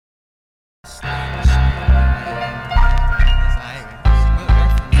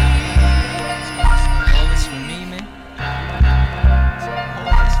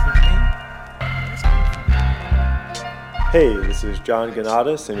Hey, this is John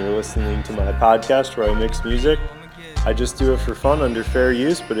Ganadas, and you're listening to my podcast where I mix music. I just do it for fun under fair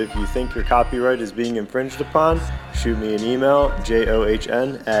use, but if you think your copyright is being infringed upon, shoot me an email,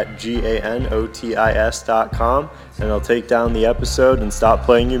 john@ganotis.com, and I'll take down the episode and stop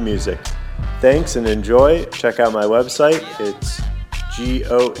playing your music. Thanks and enjoy. Check out my website. It's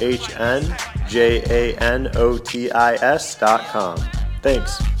john.ganotis.com.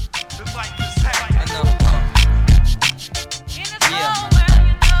 Thanks.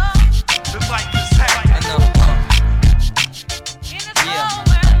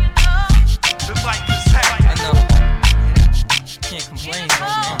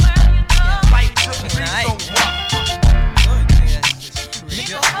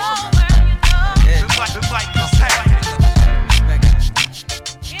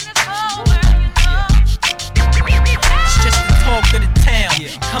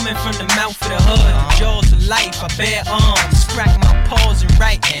 Coming from the mouth of the hood, jaws of life, I bear arms, crack my paws and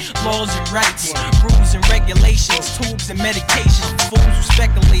writing, laws and rights, rules and regulations, tubes and medications, fools who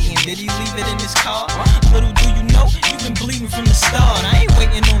speculating, did he leave it in his car? Little do you know, you've been bleeding from the start, I ain't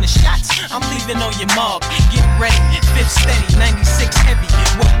waiting on the shots, I'm leaving on your mark, get ready, fifth steady, 96 heavy,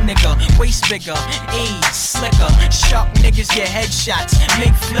 what nigga, waist bigger, AIDS, slicker, sharp niggas get headshots,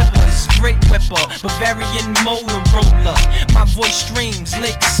 make flippers, great whipper, Bavarian Motorola, my voice streams,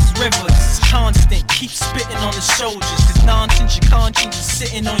 licks, rivers, constant, keep spitting on the soldiers, cause nonsense, your conscience is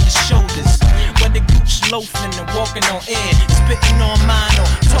sitting on your shoulders, when the gooch loafing and walking on air, spitting on mine or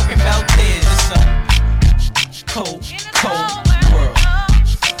talking about theirs, it's a cold, cold world.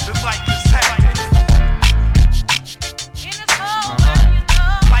 Just like this happened.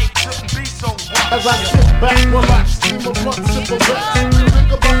 Life couldn't be so wild. As I sit back, relax, steam a blunt, sip a wet.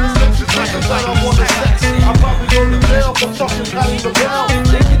 Think about the sex, it's like that I wanna sex. I probably go to jail for fucking Patty LaBelle.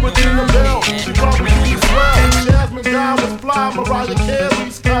 Within the bell, she probably eats well. Jasmine Guy was fly, Mariah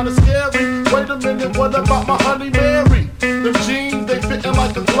Carey's kinda scary. Wait a minute, what about my honey Mary? Them jeans, they fitting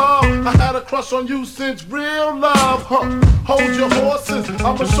like a glove. I had a crush on you since real love, huh? Hold your horses,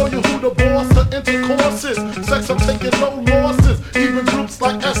 I'ma show you who the boss of intercourses. Sex, I'm taking no losses. Even groups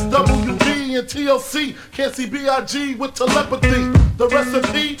like SWV and TLC can't see B.I.G. with telepathy. The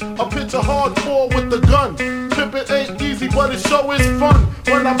recipe, a picture hardcore with the gun. Pimpin' ain't easy, but it sure is fun.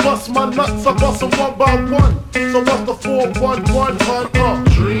 When I bust my nuts, I bust them one by one. So what's the 411, hun?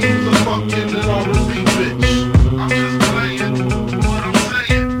 Dreams of fucking and R&B, bitch. I'm just playing what I'm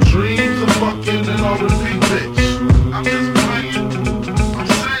saying. Dreams of fucking and R&B, bitch. I'm just playing, I'm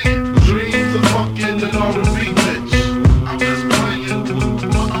saying. Dreams of fucking and R&B, bitch. I'm just playing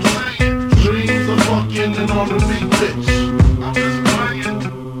what I'm saying. Dreams of fucking and R&B, bitch. I'm just playing,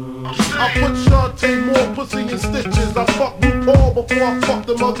 I'm saying. I put Shantae more pussy in stitches. I fuck RuPaul before I fuck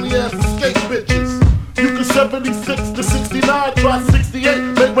them ugly ass escape bitches. You can 76 to 69, try 68.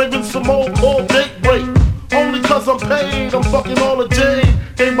 Make Raven Simone call date break. Only cause I'm paid, I'm fucking all the Jade.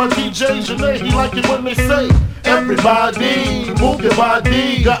 Gave my DJ Janae, he like it when they say everybody, move your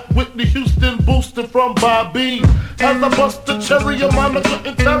body. Got Whitney Houston boosting from Bobby. As I bust the cherry on Monica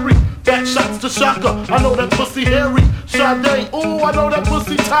and Terry. Back shots to Shaka, I know that pussy hairy. Sade, ooh, I know that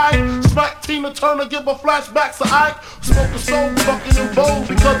pussy tight. Smack Tina Turner, give her flashbacks to Ike. Smoke a soul, fucking in vogue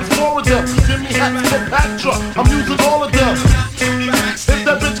because it's more of them. Jimmy Hatton and Patra, I'm using all of them. If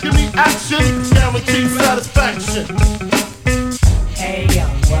that bitch give me action, guaranteed satisfaction. Hey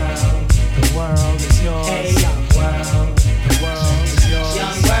young world, the world is yours. Hey young world, the world is yours.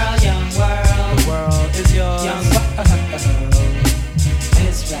 Young world, the world is yours. Young world.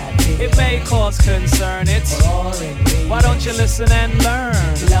 This rap it may cause concern, it's why don't you listen and learn?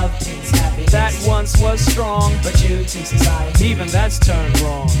 Love things happiness that once was strong, but you to society, even that's turned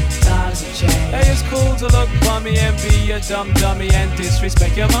wrong. Times have changed. Hey, it's cool to look bummy and be a dumb dummy and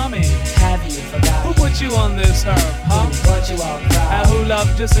disrespect your mommy. Have you forgotten who put you on this earth, huh? Who brought you all proud? And who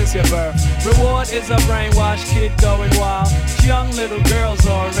loved you since your birth? Reward is a brainwashed kid going wild. Young little girls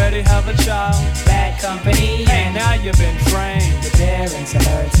already have a child. Bad company. Hey, now you've been framed. Your parents are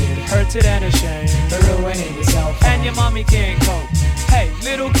hurted and ashamed. For ruining yourself. And your mommy can't cope. Hey,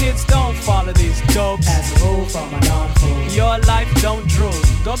 little kids don't follow these dopes. As a rule from a non-fool. Your life don't drool.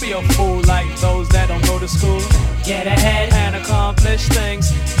 Don't be a fool like those that don't go to school. Get ahead and accomplish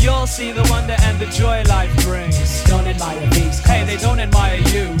things. You'll see the wonder and the joy life brings. Don't admire these. Hey, they don't admire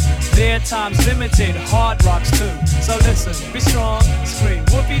you. Their time's limited, hard rocks too. So listen, be strong, scream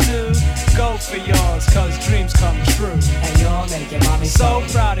whoopee-doo. Go for yours, cause dreams come true. And you're making mommy so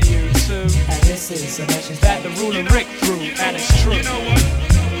proud of you too. And this is a message that the ruler Rick threw, and it's true. You know what?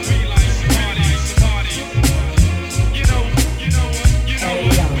 We like to party, You know what? Hey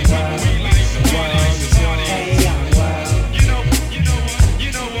young world, we like to party, Hey young world,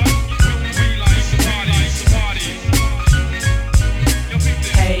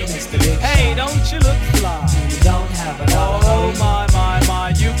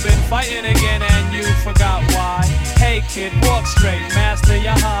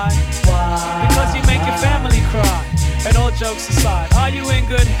 jokes aside, are you in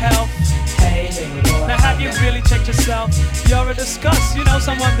good health? Hey, boy, now have you really checked yourself? You're a disgust, you know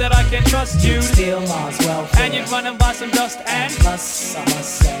someone that I can trust. You'd steal Mars welfare, and you'd run and buy some dust. And plus, I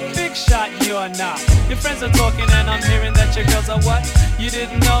must say, big shot you're not. Your friends are talking and I'm hearing that your girls are what? You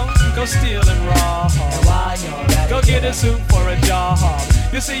didn't know? Go steal and rob. And while you're at go get a suit for a job.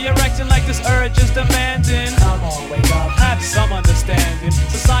 You see you're acting like this urge is demanding. Come on, wake up, have some understanding.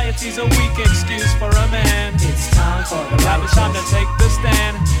 Society's a weak excuse for a man. It's time for the right. It's time to take the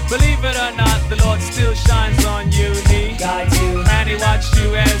stand. Believe it or not, the Lord still shines on you. He guides you, and He watched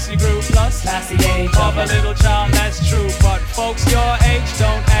you as you grew. Plus, past the age of a little child, that's true. But folks your age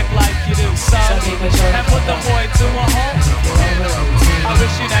don't act like you do. So, and put the boy to a halt. I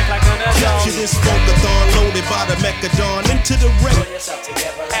wish you'd act like an adult. Capture this Volcathon loaded by the Mechadon into the ring. Pull yourself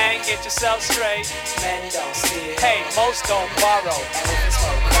together and get yourself straight. Men don't steal. Hey, most don't borrow. And if you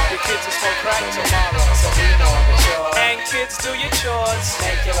smoke crack, your kids will smoke crack tomorrow. So be more mature. And kids, do your chores.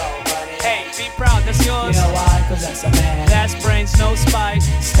 Make your own money. Hey, be proud, that's yours. You know why? Cause that's a man. That's brains, no spite.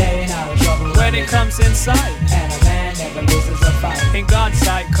 Staying out of trouble when it comes in sight. And a man never loses a fight in God's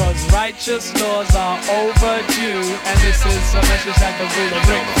sight. Cause righteous laws are overdue. And this is a message that the ruler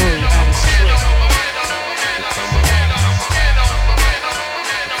bring through. And it's true.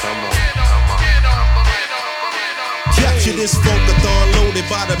 Capture this Volcathon loaded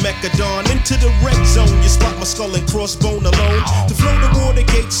by the Mechadon into the red zone. You spot my skull and crossbone alone. To flow the water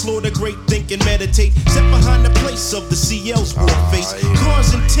gate, slaughter great, think and meditate. Set behind the place of the CL's war face.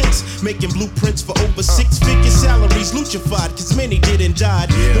 Cars and tents, making blueprints for over 6-figure salaries. Luchified, cause many didn't die.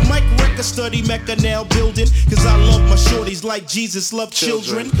 The mic record study Mecca now building. Cause I love my shorties like Jesus loved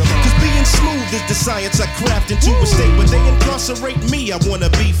children. Cause being smooth is the science I craft into a state where they incarcerate me. I wanna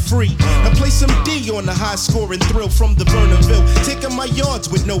be free. I play some D on the high scoring thrill from the Vernonville, taking my yards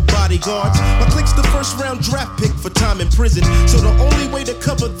with no bodyguards. My clique's the first round draft pick for time in prison. So the only way to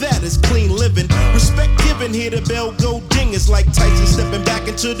cover that is clean living. Respect given, hear the bell go ding. It's like Tyson stepping back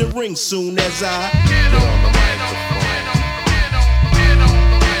into the ring soon as I get on the microphone.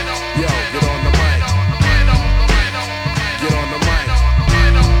 Yo, get on the mic. Get on the mic.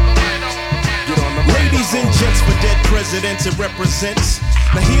 Get on the mic. Ladies and gents for dead presidents it represents.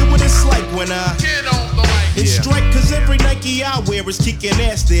 Now hear what it's like when I get on the mic. And strike cause every Nike I wear is kicking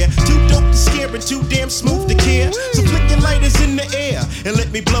ass there. Too dope to scare and too damn smooth to care. So flick your lighters in the air and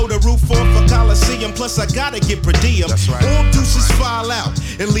let me blow the roof off a Coliseum. Plus I gotta get per diem. Right. All deuces file out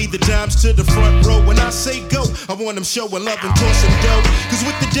and lead the dimes to the front row. When I say go, I want them showing love and tossing dough. Cause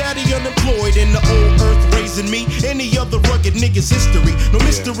with the daddy unemployed and the old earth raising me, any other rugged nigga's history. No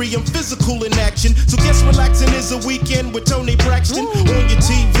mystery, I'm physical in action. So guess relaxing is a weekend with Tony Braxton. On your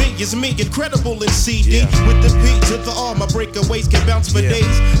TV is me, incredible in CD. With the P to the R, my breakaways can bounce for days.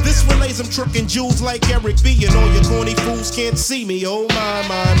 This relays, I'm trucking jewels like Eric B. And all your corny fools can't see me. Oh my,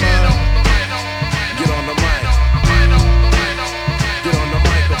 my, my. Get on the mic. Get on the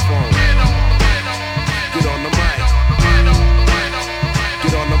microphone. Get on the mic.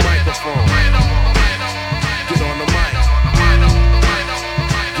 Get on the microphone. Get on the mic.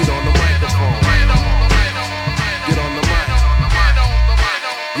 Get on the microphone. Get on the mic.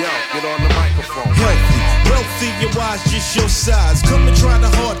 Yo, get on the microphone. Wealthy, your eyes just your size. Come and try the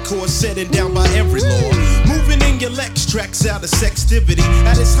hardcore, setting down by every law. Moving in your Lex tracks out of sextivity.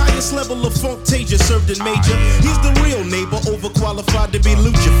 At its highest level of Fantasia, served in major. He's the real neighbor, overqualified to be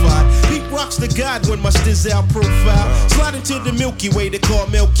luchified. Pete rocks the god when my stiz out profile. Slide into the Milky Way, the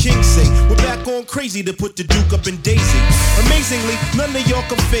Carmel King say. We're back on crazy to put the Duke up in Daisy. Amazingly, none of y'all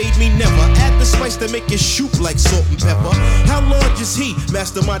can fade me, never. Add the spice to make it shoot like salt and pepper. How large is he?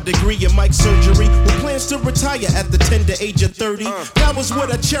 Master my degree in mic surgery. With plans to retire at the tender age of 30. That was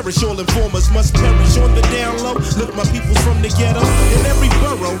what I cherish. All informers must perish. On the down low, lift my people from the ghetto. In every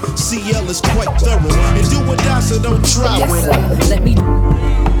borough, CL is quite thorough. And do or die, so don't try with it. Let me.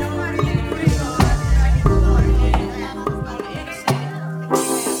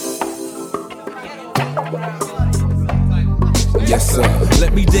 Yes, sir.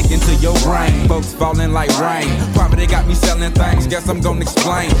 Let me dig into your brain. Folks falling like rain. Poverty got me selling things. Guess I'm gonna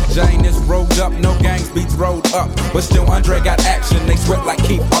explain. Jane is rolled up, no gangs, beats rolled up. But still, Andre got action. They sweat like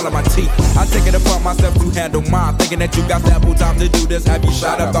keep all of my teeth. I take it upon myself to handle mine. Thinking that you got ample time to do this. Have you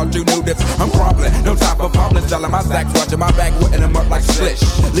shot up? Thought you knew this. I'm crumbling. No time for problems. Selling my stacks. Watching my back, whipping them up like slish.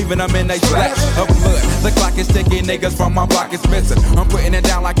 Leaving them in a splash of blood. The clock is ticking. Niggas from my block is missing. I'm putting it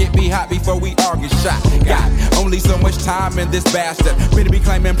down like it be hot before we all get shot. God, only Only so much time in this bastard. Pretty be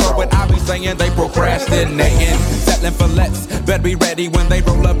claiming pro, but I be saying they procrastinating. Settling for less, better be ready when they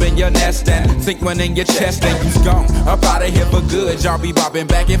roll up in your nest and sink one in your chest and you's gone. Up out of here for good. Y'all be bobbing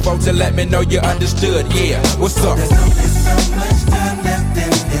back and forth to let me know you understood. Yeah, what's up? There's only so much time left in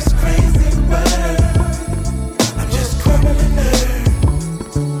this crazy world. I'm just crumbling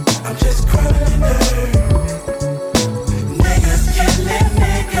earth. I'm just crumbling earth. Niggas killing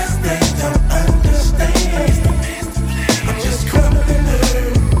niggas, they don't understand. I'm just crumbling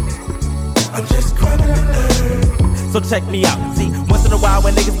earth. I'm just crumbling earth. So check me out. See, once in a while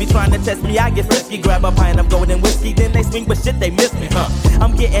when niggas be trying to test me, I get frisky. Grab a pint of golden whiskey, then they swing, but shit, they miss me, huh?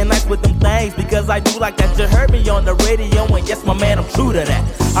 I'm getting nice with them things because I do like that. You heard me on the radio, and yes, my man, I'm true to that.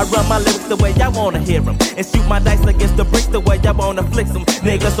 I run my lyrics the way I wanna hear them and shoot my dice against the bricks the way I wanna flick them.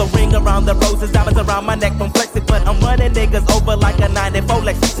 Niggas so ring around the roses, diamonds around my neck from flexing, but I'm running niggas over like a 94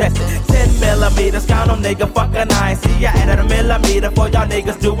 Lexus tested. 10 millimeters, count on nigga, fuck a 9. See, I added a millimeter for y'all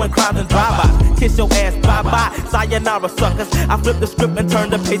niggas doing crimes and drive-bys. Kiss your ass, bye-bye, sayonara suckers. I flip the script and turn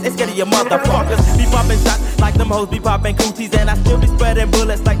the page, it's scared of your motherfuckers. Be popping shots like them hoes be popping cooties, and I still be spreading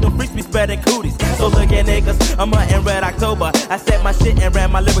bullets like them freaks be spreading cooties. So look at niggas, I'm hunting Red October. I said my shit and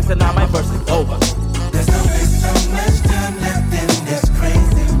ran my lyrics and now my verse is over. There's only so much time left in this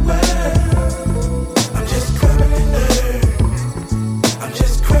crazy world. I'm just crumbling earth. I'm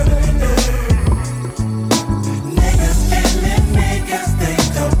just crumbling earth. Niggas killing niggas, they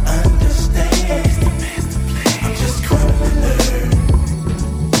don't understand. I'm just crumbling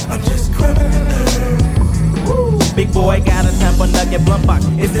earth. I'm just crumbling earth. Big boy got a time for nugget blunt box.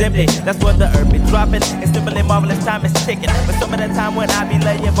 It's empty, that's what the earth be dropping. It's simply marvelous, time is ticking. But some of the time when I be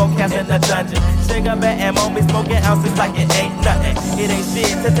laying vocals in the dungeon, cigarette and mom be smoking ounces like it ain't nothing. It ain't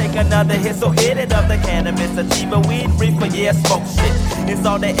shit to take another hit, so hit it up the cannabis, sativa, weed, reefer, yeah, smoke shit. It's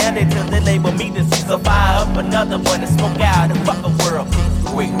all they added till they label me disease. So fire up another one to smoke out and fuck a world peace.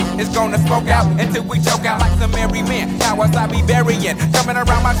 It's gonna smoke out until we choke out like some merry men. Cowards I be burying. Coming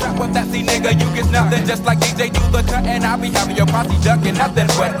around my trap with that C nigga, you get nothing. Just like DJ do the cut, and I be having your posse ducking nothing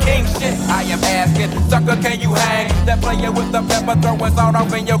but king shit. I am asking, sucker, can you hang? That player with the pepper throwing salt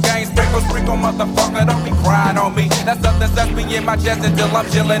off in your game. Sprinkle, sprinkle, motherfucker, don't be crying on me. That's something that's me in my chest until I'm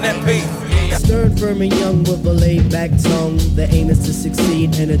chilling in peace. Stern, firm, and young with a laid-back tongue. The aim is to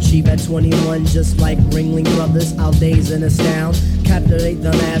succeed and achieve at 21. Just like Ringling Brothers, our days and astound. Captivate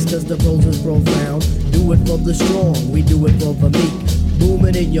the mass cause the pros is profound. Do it for the strong, we do it for the meek.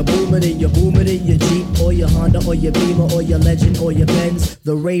 Booming in your Jeep, or your Honda, or your Beamer, or your Legend, or your Benz.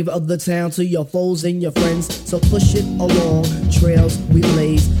 The rave of the town to your foes and your friends. So push it along, trails we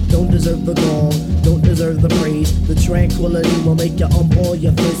blaze. Don't deserve the gong, don't deserve the praise. The tranquility will make you all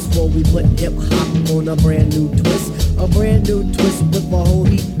your fists. For we put hip-hop on a brand new twist. A brand new twist with a whole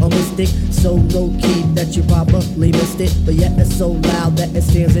heap of mystic. So low-key that you probably missed it. But yet it's so loud that it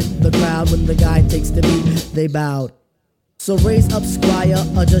stands in the crowd. When the guy takes the beat, they bowed. So raise up, squire,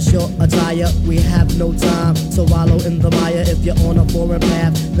 adjust your attire. We have no time to wallow in the mire. If you're on a foreign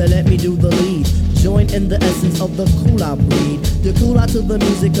path, then let me do the lead. Join in the essence of the cool-out breed. You cool out to the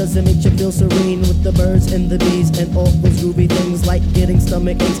music cause it makes you feel serene. With the birds and the bees and all those groovy things. Like getting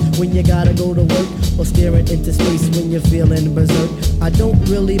stomach aches when you gotta go to work. Or staring into space when you're feeling berserk. I don't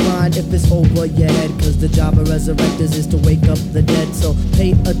really mind if it's over your head, cause the job of resurrectors is to wake up the dead. So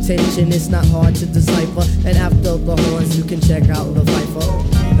pay attention, it's not hard to decipher. And after the horns you can check out the Viper.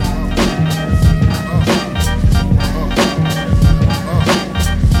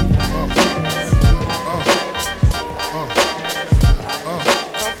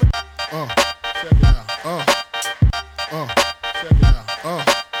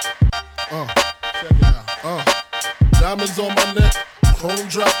 Diamonds on my neck, chrome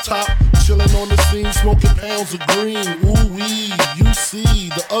drop top, chilling on the scene, smoking pounds of green. Ooh wee, you see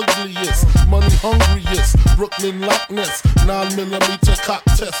the ugliest, money hungriest, Brooklyn Loch Ness, 9mm cock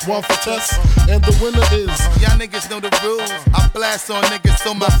test, one for test, and the winner is. Y'all niggas know the rules. I blast on niggas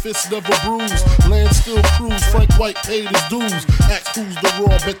so my fists never bruise. Land still cruise. Frank White paid his dues. Ask who's the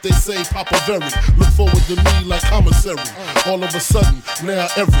raw, bet they say Papa Very. Look forward to me like commissary. All of a sudden, now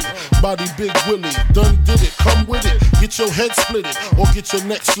everybody Big Willie done did it. Come with it. Get your head split it or get your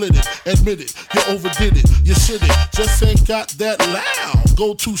neck slitted. Admit it, you overdid it. You shit it. Just ain't got that loud.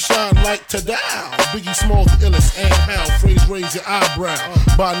 Go to shine like Tadao. Biggie Smalls, illest, and how. Phrase raise your eyebrow.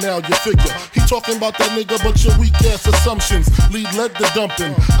 By now you figure. He talking about that nigga, but your weak ass assumptions. Lead led the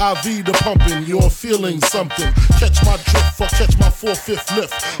dumping, IV the pumping. You're feeling something. Catch my drift or catch my 4/5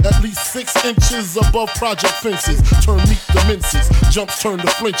 lift. At least 6 inches above project fences. Turn meat to minces. Jumps turn to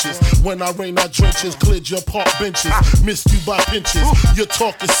flinches. When I rain out drenches, cleared your park benches. Missed you by pinches. Your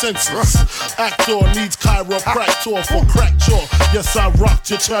talk is senseless. Actor needs chiropractor for crack jaw. Yes, I rocked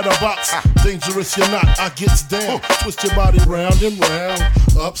your chatterbox. Dangerous you're not, I gets down. Twist your body round and round,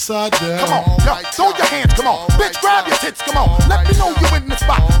 upside down. Come on, yo, throw your hands, come on. Bitch, grab your tits, come on. Let me know you in the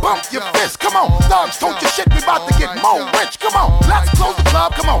spot. Bump your fist, come on. Thugs, talk your shit, we about to get more rich, come on. Let's close the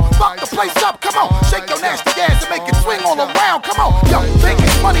club, come on. Fuck the place up, come on. Shake your nasty ass and make it swing all around, come on. Yo, take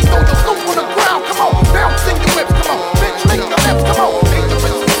his money, throw your loot on the ground, come on. Bounce in your whips, come on. Bitch, lick your lips, come on.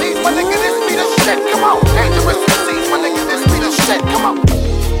 Dangerous disease, my nigga, this be the shit, come on. Dangerous disease, my nigga, this be the shit, come on.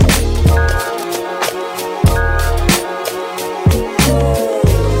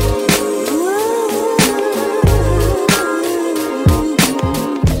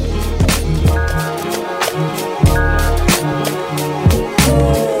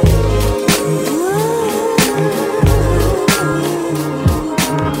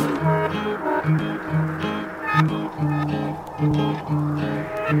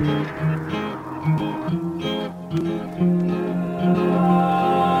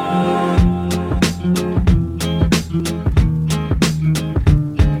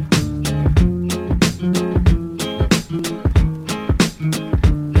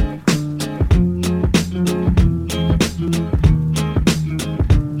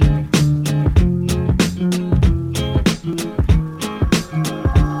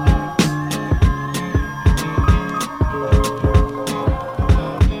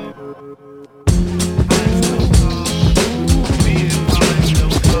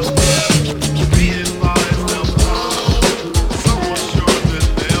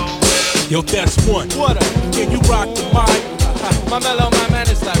 Yo, that's one. What up? Can you rock the mic? My mellow, my man,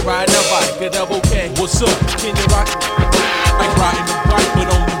 it's like riding a bike, a double K. What's up? Can you rock? Like riding a bike, but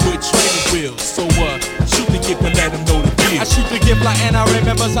only with training wheels. So, shoot the gift and let them know the deal. I shoot the gift like and I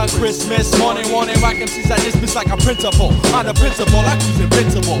remember on Christmas morning, rock MCs I dismiss like a principal. On the principal, I cruise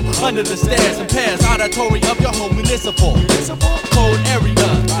invincible. Under the stairs and pairs, auditory of your whole municipal. Cold area,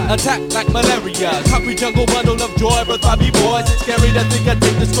 attack like malaria. Concrete jungle bundle of joy, birth by B-boys. It's scary to think a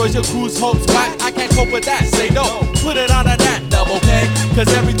dick destroys your crew's hopes. Why? I can't cope with that, say no. Put it on a that double, okay?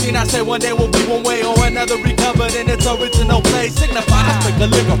 Cause everything I say one day will be one way or another recovered in its original place. Signifies like a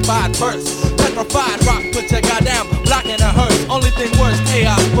liquefied verse. Petrified rock, put your goddamn block in a hearse. Only thing worse,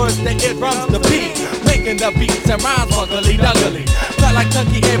 chaos first, then it runs the beat. Making the beats and rhymes funkily duggily. Felt like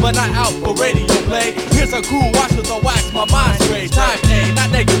Tucky A, but not out for radio play. Here's a cool wash with the wax, my mind's straight. Type A,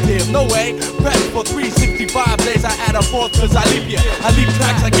 not negative, no way. Press for 365 days, I add a fourth cause I leave ya. I leave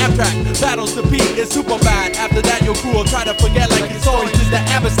tracks like Amtrak. Battles the beat is super bad. After that, your crew will try to forget like it's orange is the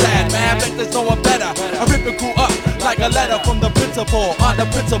Amistad. Man, bet there's no one better. I rip your crew up like a letter from the principal. On the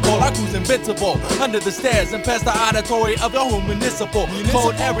principal, I cruise invincible. Under the stairs and past the auditory of the whole municipal.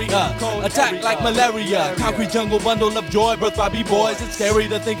 Cold area, attack like malaria. Concrete jungle bundle of joy, birthed by B-boys. It's scary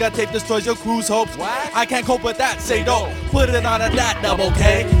to think a tape destroys your crew's hopes. I can't cope with that, say no. Put it on a that double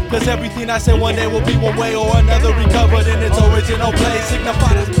K. Cause everything I say one day will be one way or another recovered in its original place.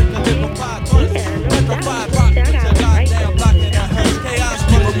 Signified as quick a liquefied verse. Petrified rock, put your goddamn block in a hearse.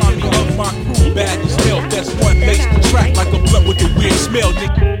 Chaos, You remind me of my crew, bad as hell. That's one lace the track like a blunt with a weird smell,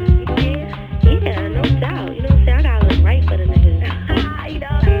 nigga. Yeah, no doubt. You know what I'm saying? I gotta look right for the niggas. You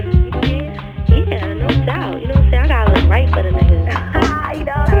know? Yeah, no doubt. You know what I'm saying? I gotta look right for the niggas. You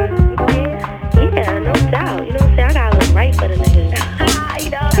know? Yeah, no doubt. You know what I'm saying? I gotta look right for the niggas. You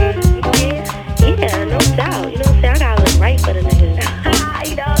know? Yeah, no doubt. You know what I'm saying? I gotta look right for the niggas.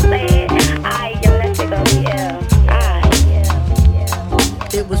 You know what I'm saying? Aight, yo, that shit gon' be ill.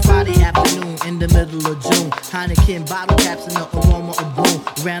 It was Friday afternoon in the middle of June. Heineken bottle caps and the aroma of boom.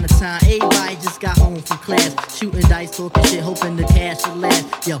 Around the time everybody just got home from class, shooting dice, talking shit, hoping the cash would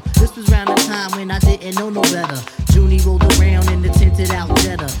last. Yo, this was around the time when I didn't know no better. Junie rolled around in the tinted out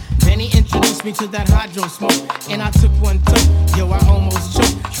Jetta. Then he introduced me to that hydro smoke, and I took one too. Yo, I almost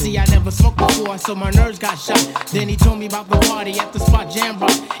choked. See, I never smoked before, so my nerves got shot. Then he told me about the party at the spot Jam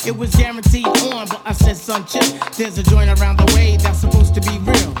Rock. It was guaranteed on, but I said, son, chill. There's a joint around the way that's supposed to be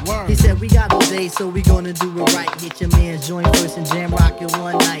real. Word. He said, we got all day, so we gonna do it right. Hit your man's joint first and Jam Rock it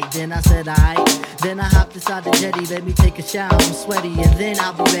one night. Then I said, alright. Then I hopped inside the jetty, let me take a shower, I'm sweaty, and then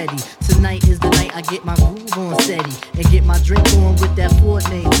I'll be ready. Tonight is the night I get my groove on steady and get my drink on with that Ford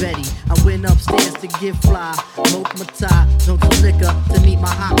name. Betty. I went upstairs to get fly, smoke my tie, drunk some liquor to meet my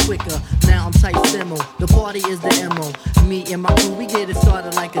hot quicker. Now I'm tight simmo, the party is the MO. Me and my crew, we get it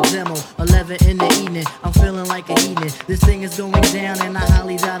started like a demo. 11 in the evening, I'm feeling like a heathen. This thing is going down and I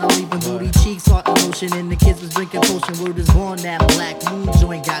highly doubt I'm leaving. Booty cheeks, heart emotion, and the kids was drinking potion. Word is born, that black moon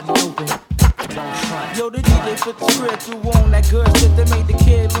joint got me open. Yo, the DJ put the script through on that good shit that made the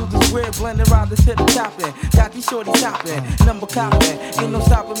kid lose his grip. Blending around this hip chopping, got these shorties topping, number copping. Ain't no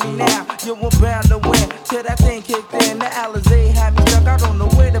stopping me now. Yo, I'm bound to win till that thing kicked in. The Alizé had me stuck. I don't know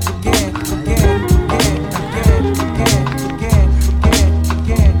where to begin.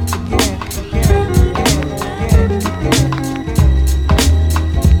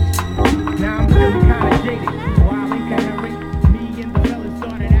 Now I'm feeling kinda jaded. While in Canary, me and the fellas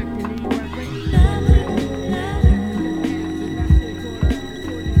started acting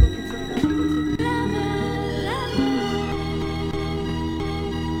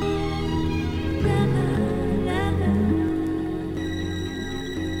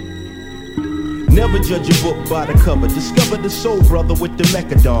Never judge a book by the cover. Discover the soul brother with the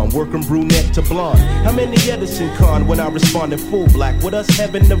Mechadon, working brunette to blonde. How many Edison Con when I responded full black? With us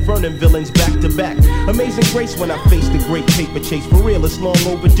having the Vernon villains back to back. Amazing grace when I faced the great paper chase. For real, it's long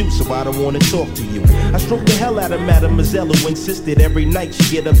overdue, so I don't wanna talk to you. I stroked the hell out of Mademoiselle who insisted every night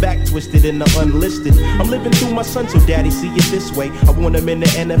she get her back twisted in the unlisted. I'm living through my son, so daddy see it this way. I want him in the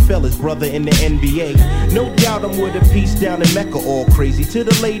NFL, his brother in the NBA. No doubt I'm with a piece down in Mecca, all crazy. To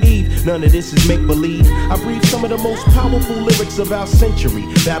the late Eve, none of this is make believe. I breathe some of the most powerful lyrics of our century.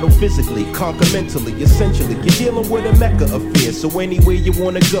 Battle physically, conquer mentally. Essentially, you're dealing with a Mecca affair. So anywhere you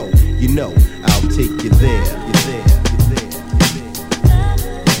wanna go, you know I'll take you there. You're there.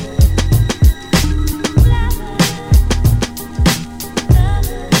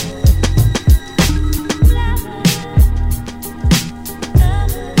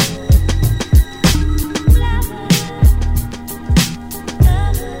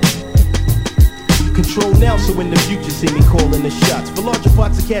 Control now, so in the future see me calling the shots. For larger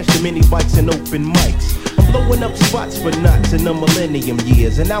pots of cash, the mini bikes and open mics. I'm blowing up spots for knots in the millennium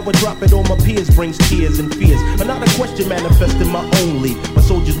years. And now I drop it on my peers, brings tears and fears. Another question manifesting my own league. My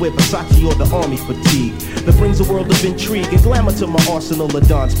soldiers wear Versace or the army fatigue. That brings a world of intrigue and glamour to my arsenal of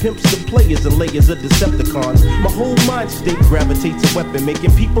dons. Pimps to players and layers of Decepticons. My whole mind state gravitates a weapon,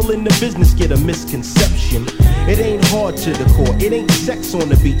 making people in the business get a misconception. It ain't hard to the core, it ain't sex on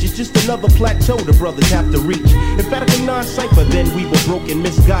the beach. It's just another plateau the brothers have to reach. If Vatican non-cipher, then we were broken,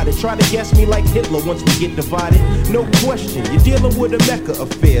 misguided. Try to gas me like Hitler once we get divided. No question, you're dealing with a Mecca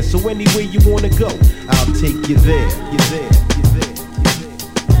affair. So anywhere you wanna go, I'll take you there. You're there, you're there, you're there.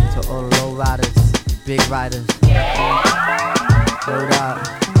 To all low riders, big riders, hold up.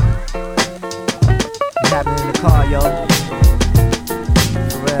 What's happening in the car, yo?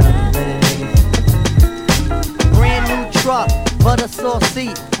 For real, niggas. Brand new truck, butter sauce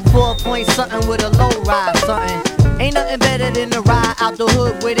seat, 4-point something with a low ride something. Ain't nothing better than to ride out the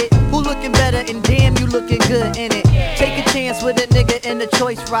hood with it. Who looking better and damn you looking good in it. Take a chance with a nigga in the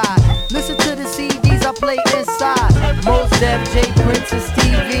choice ride. Listen to the CDs I play inside. Mos Def, J Prince and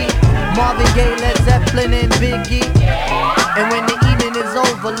Stevie, Marvin Gaye, Led Zeppelin and Biggie. And when the evening is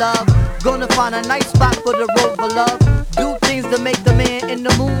over, love, gonna find a nice spot for the rover, love. Do things to make the man in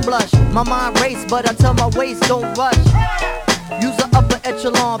the moon blush. My mind race, but I tell my waist don't rush. Use an upper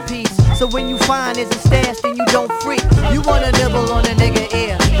echelon piece, so when you find it's a stash, then you don't freak. You wanna nibble on a nigga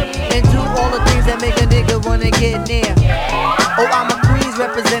ear, and do all the things that make a nigga wanna get near. Oh, I'm a Queens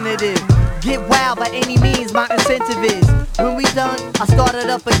representative. Get wild by any means, my incentive is. When we done, I start it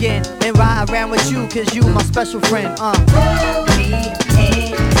up again, and ride around with you, cause you my special friend, Me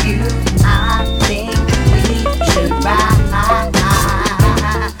and you, I think we should ride.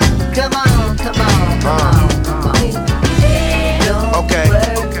 Come on, come on, come on, come on. Okay.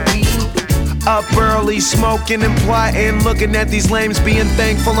 Up early, smoking and plotting, looking at these lames, being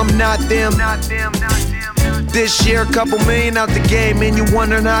thankful I'm not them. This year, couple million out the game, and you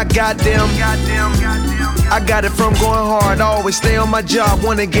wondering how I got them. I got it from going hard, I always stay on my job.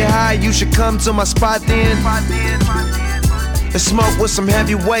 Wanna get high, you should come to my spot then. And smoke with some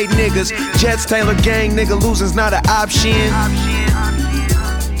heavyweight niggas. Jets, Taylor gang, nigga, losing's not an option.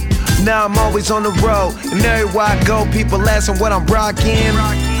 Now I'm always on the road, and everywhere I go, people asking what I'm rocking.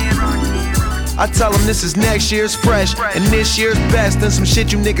 I tell them this is next year's fresh, and this year's best, and some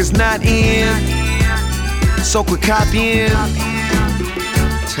shit you niggas not in. So quit copying.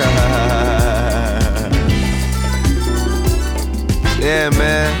 Yeah,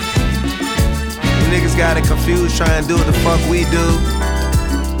 man. You niggas got it confused trying to do what the fuck we do.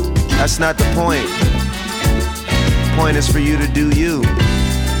 That's not the point. The point is for you to do you.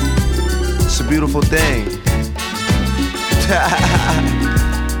 beautiful thing.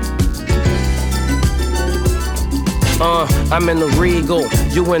 I'm in the Regal,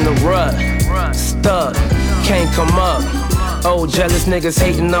 you in the rut. Stuck, can't come up. Oh, jealous niggas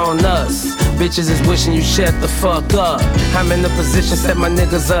hating on us. Bitches is wishing you shut the fuck up. I'm in the position, set my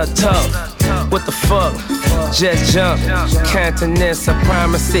niggas up tough. What the fuck? Just jump, counting this, I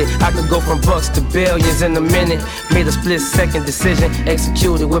promise it. I could go from bucks to billions in a minute. Made a split second decision,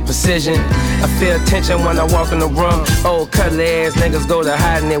 executed with precision. I feel tension when I walk in the room. Old cuddly ass niggas go to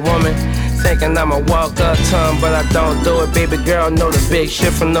hiding their woman. Thinking I'ma walk up to 'em, but I don't do it. Baby girl, know the big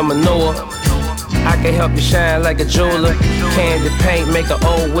shit from the manure. I can help you shine like a jeweler. Candy paint, make an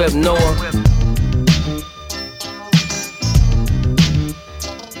old whip Noah.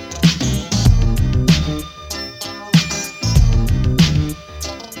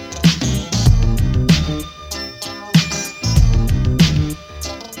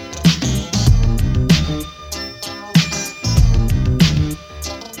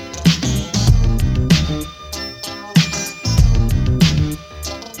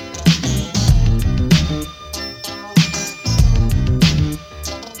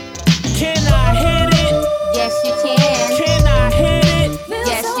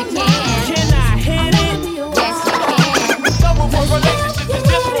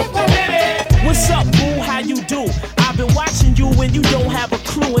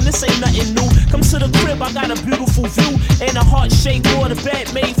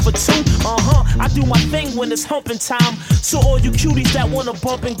 It's humping time, so all you cuties that wanna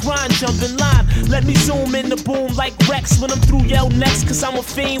bump and grind, jump in line. Let me zoom in the boom like Rex when I'm through yell next, cause I'm a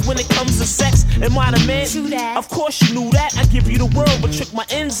fiend when it comes to sex. Am I the man? True that. Of course you knew that. I give you the world, but trick my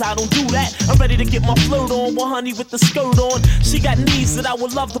ends, I don't do that. I'm ready to get my flirt on, with honey with the skirt on. She got needs that I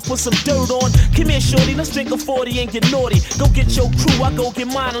would love to put some dirt on. Come here, shorty, let's drink a 40 and get naughty. Go get your crew, I go get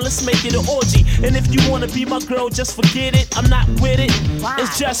mine, and let's make it an orgy. And if you wanna be my girl, just forget it. I'm not with it. Wow.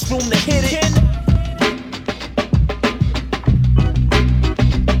 It's just room to hit it.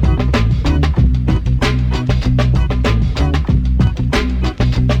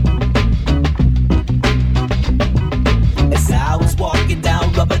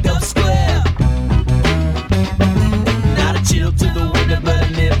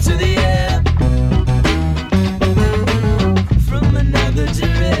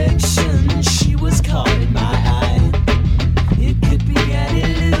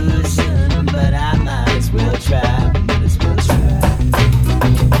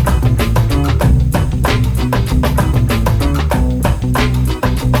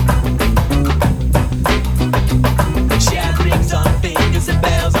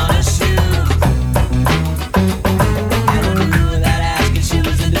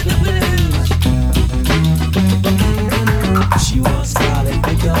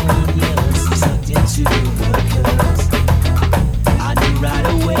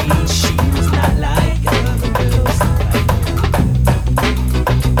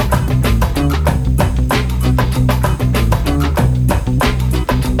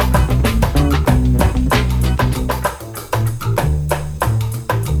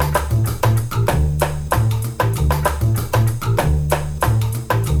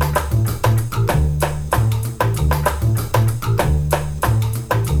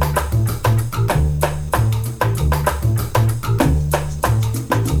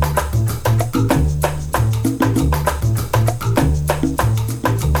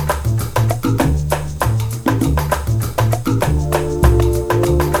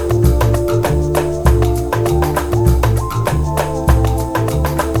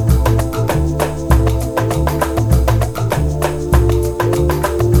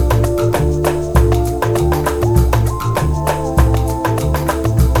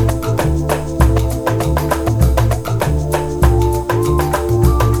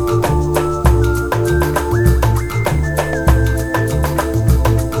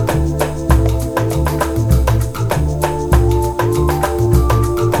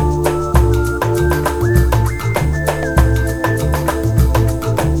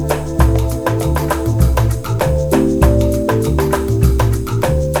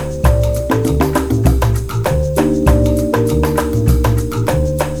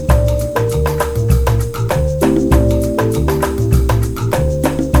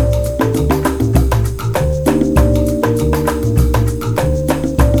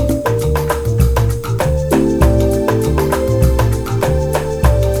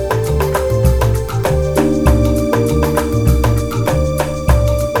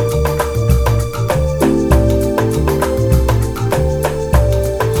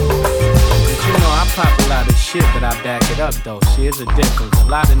 shit, but I back it up though. Here's a difference.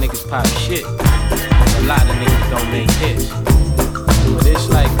 lot of niggas pop shit. A lot of niggas don't make hits. But it's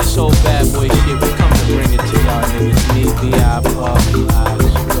like this old bad boy shit, we come to bring it to y'all niggas. Me, B.I., Paul,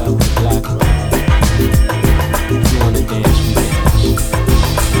 P.I.S, whoever, Black Rob. You wanna dance, we dance.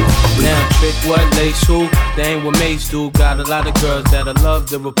 Now trick what, lace who? They ain't what mates do. Got a lot of girls that'll love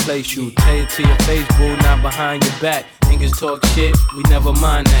to replace you. Tell it to your face, boo, not behind your back. Niggas talk shit, we never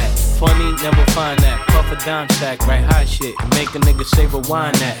mind that. Funny, never find that. Puff a dime sack, write hot shit. Make a nigga say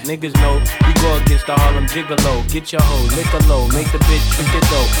rewind that. Niggas know you go against the Harlem Gigolo. Get your hoe, lick a low, make the bitch trick it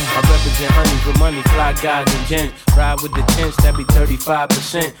though. I represent honeys with money, fly guys and gents. Ride with the tents, that be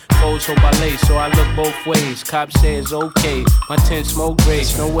 35%. Foes so ballet, so I look both ways. Cops say it's okay, my tent smoke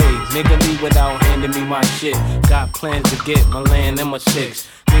grace, no way. Nigga leave without handing me my shit. Got plans to get my land and my six.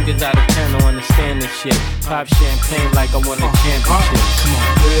 Niggas out of town don't understand this shit. Pop champagne like I won a championship. Come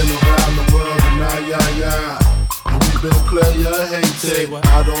on. Been around the world and yeah. And we been player hated.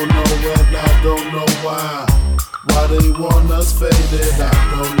 I don't know when, I don't know why. Why they want us faded. I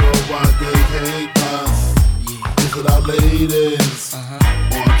don't know why they hate us. Is it our ladies?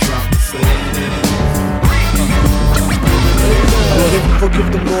 Or trying to say it? Lord,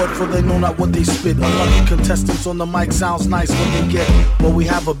 forgive the Lord, for they know not what they spit. Unlucky contestants on the mic, sounds nice when they get. But we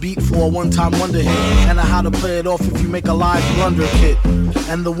have a beat for a one-time wonder hit, and a how to play it off if you make a live blunder kit.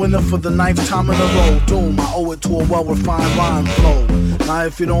 And the winner for the 9th time in a row, doom, I owe it to a well-refined rhyme flow. Now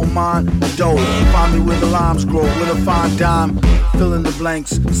if you don't mind, dough, find me where the limes grow, with a fine dime, fill in the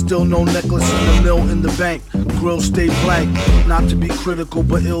blanks. Still no necklace in the mill in the bank. Grill stay blank, not to be critical,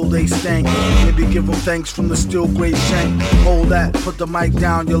 but ill they stank. Maybe give them thanks from the steel gray shank. Hold that, put the mic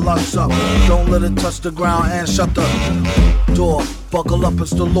down, your luck's up. Don't let it touch the ground and shut the door. Buckle up,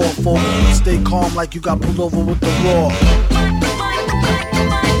 it's the law, folks. Stay calm like you got pulled over with the raw.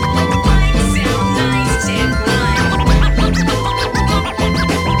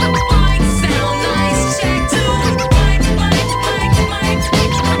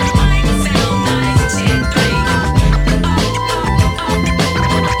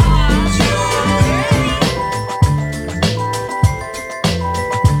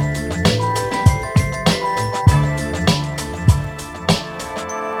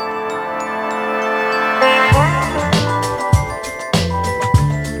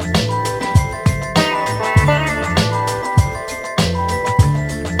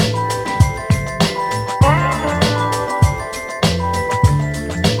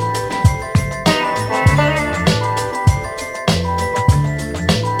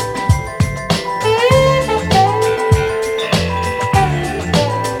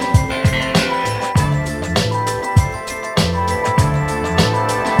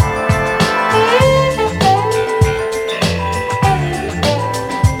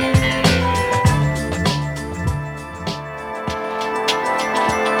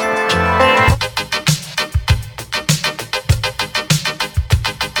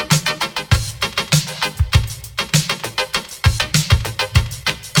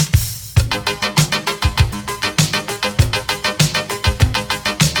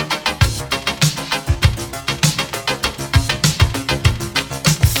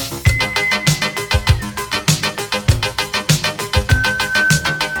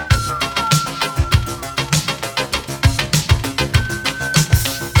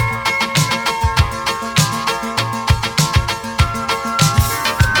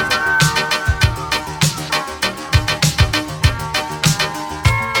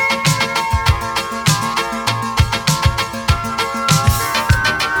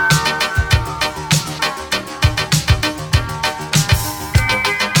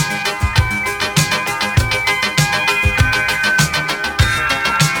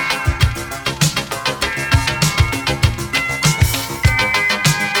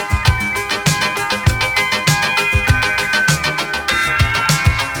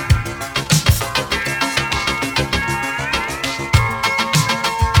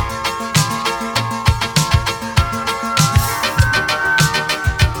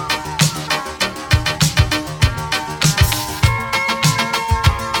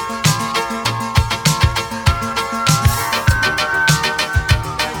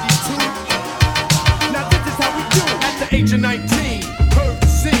 age of 19, heard the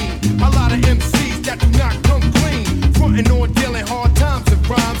scene. A lot of MCs that do not come clean, frontin' on dealing hard times and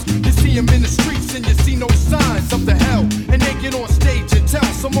rhymes. You see them in the streets and you see no signs of the hell, and they get on stage and tell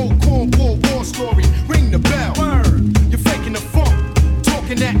some old cornball war story. Ring the bell. Word. You're faking the funk,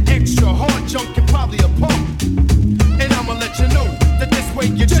 talking that extra hard junk and probably a pump. And I'ma let you know that this way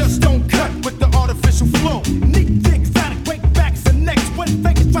you just don't cut with the artificial flow. Neat, exotic, break backs and necks. When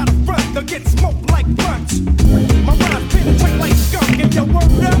fakers try to front, they'll get smoked like blunts. My rhymes penetrate like skunk, and your word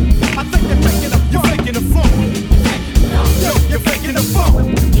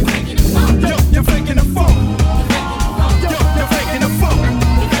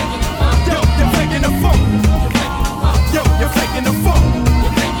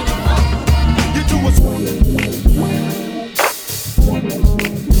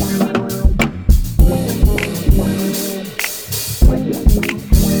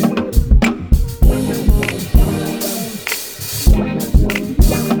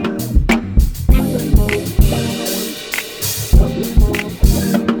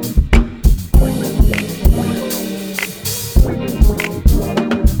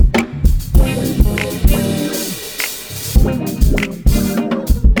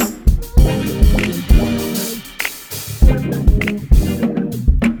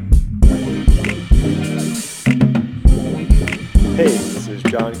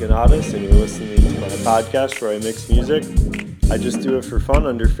Ganadas, and you're listening to my podcast where I mix music. I just do it for fun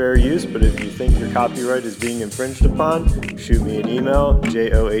under fair use, but if you think your copyright is being infringed upon, shoot me an email,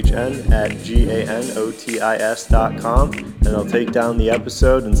 john@ganotis.com, and I'll take down the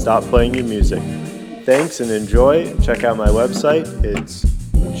episode and stop playing your music. Thanks and enjoy. Check out my website. It's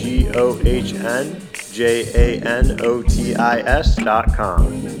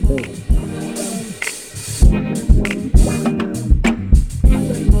john.janotis.com.